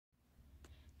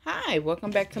Hi,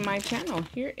 welcome back to my channel.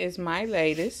 Here is my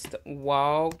latest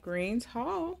Walgreens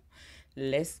haul.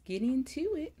 Let's get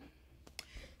into it.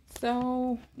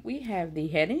 So we have the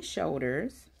Head and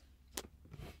Shoulders.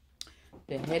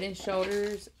 The Head and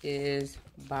Shoulders is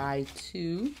buy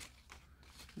two,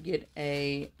 get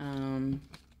a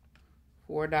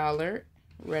 $4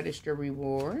 register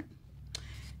reward.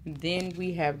 Then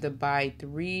we have the buy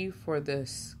three for the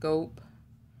scope.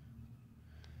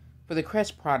 For the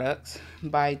Crest products,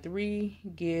 buy three,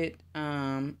 get a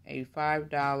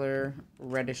 $5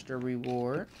 register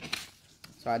reward.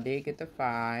 So I did get the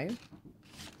 5.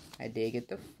 I did get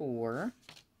the 4.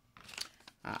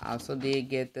 I also did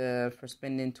get for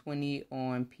spending 20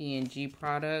 on P&G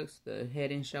products, the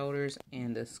Head and Shoulders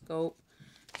and the Scope.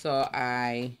 So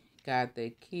I got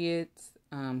the kids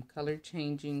color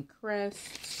changing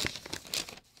Crest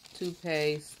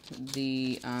toothpaste,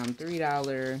 the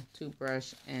 $3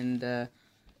 toothbrush, and the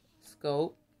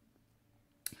Scope.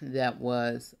 That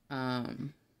was the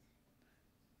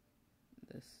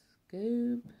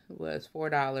Scope was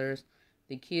 $4.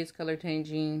 The kids color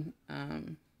changing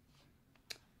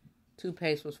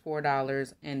toothpaste was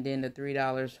 $4, and then the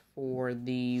 $3 for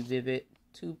the Vivid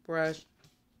toothbrush.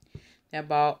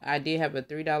 I did have a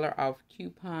 $3 off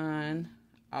coupon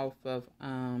off of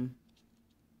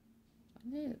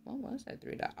what was that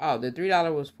 $3? Oh, the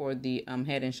 $3 was for the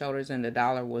Head and Shoulders, and the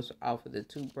 $1 was off of the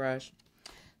toothbrush.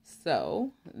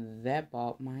 So that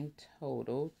brought my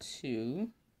total to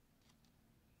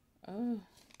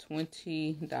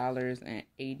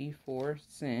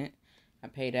 $20.84. I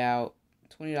paid out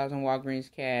 $20 in Walgreens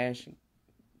cash,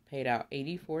 paid out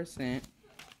 84 cents.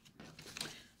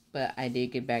 But I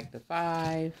did get back the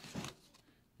 5,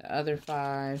 the other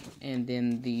 5, and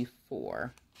then the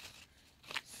 4.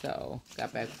 So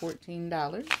got back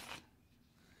 $14.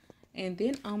 And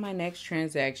then on my next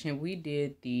transaction, we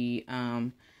did the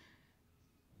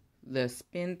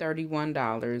spend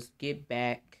 $31, get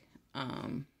back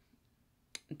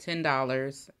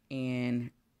 $10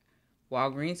 in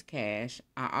Walgreens cash.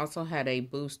 I also had a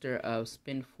booster of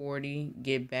spend 40,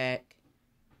 get back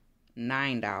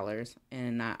 $9,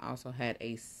 and I also had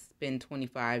a spend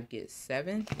 25, get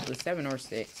 7. It was 7 or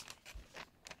 6.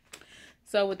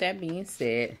 So with that being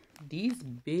said, these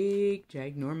big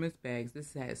ginormous bags,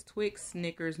 this has Twix,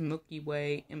 Snickers, Milky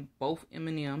Way, and both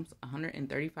M&Ms,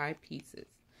 135 pieces.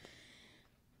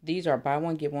 These are buy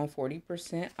one get one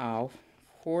 40% off,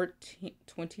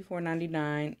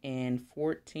 $24.99 and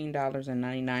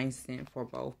 $14.99 for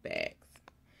both bags.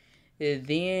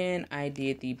 Then I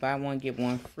did the buy one get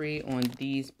one free on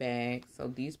these bags.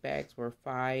 So these bags were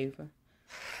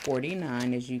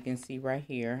 $5.49, as you can see right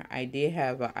here. I did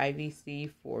have an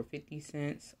IVC for 50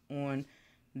 cents on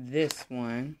this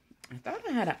one. I thought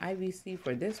I had an IVC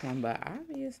for this one, but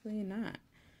obviously not.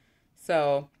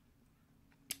 So,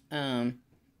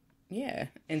 yeah.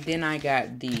 And then I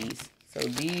got these. So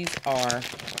these are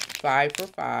 5 for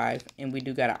 $5, and we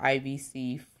do got an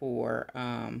IVC for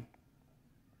 $1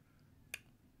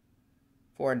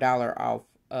 off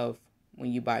of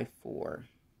when you buy 4.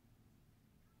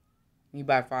 When you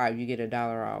buy 5, you get $1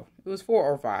 off. It was 4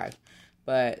 or 5,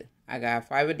 but I got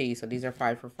 5 of these, so these are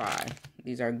 5 for $5.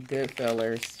 These are good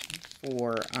fillers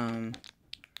for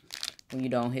when you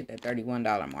don't hit that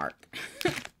 $31 mark.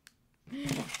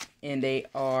 And they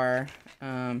are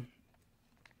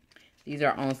these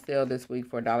are on sale this week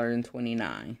for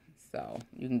 $1.29. So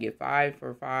you can get 5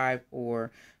 for $5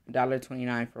 or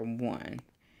 $1.29 for 1.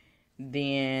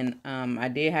 Then I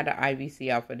did have the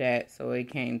IVC off of that, so it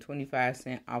came 25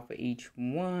 cents off of each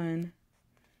one.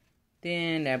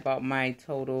 Then that brought my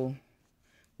total.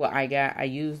 Well, I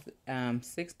used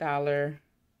 $6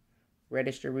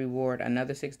 register reward,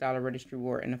 another $6 register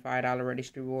reward, and a $5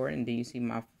 register reward, and then you see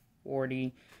my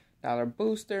 $40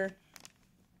 booster.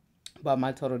 Brought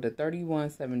my total to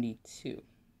 $31.72.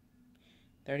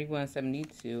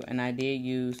 $31.72, and I did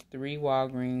use 3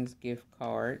 Walgreens gift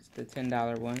cards, the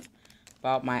 $10 ones.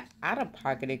 Bought my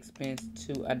out-of-pocket expense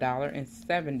to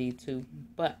 $1.72,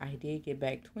 but I did get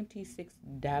back $26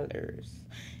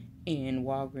 in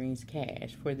Walgreens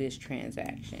cash for this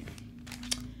transaction.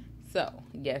 So,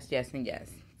 yes, and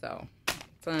yes. So,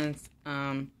 son's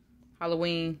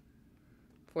Halloween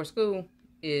for school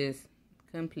is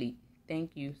complete.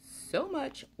 Thank you so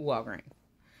much, Walgreens.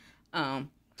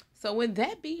 So with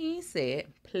that being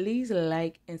said, please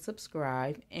like and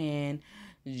subscribe and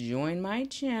join my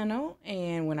channel.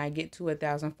 And when I get to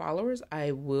 1,000 followers,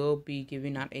 I will be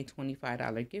giving out a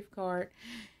 $25 gift card.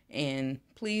 And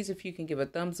please, if you can give a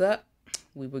thumbs up,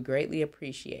 we would greatly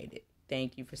appreciate it.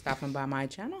 Thank you for stopping by my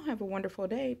channel. Have a wonderful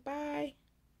day. Bye.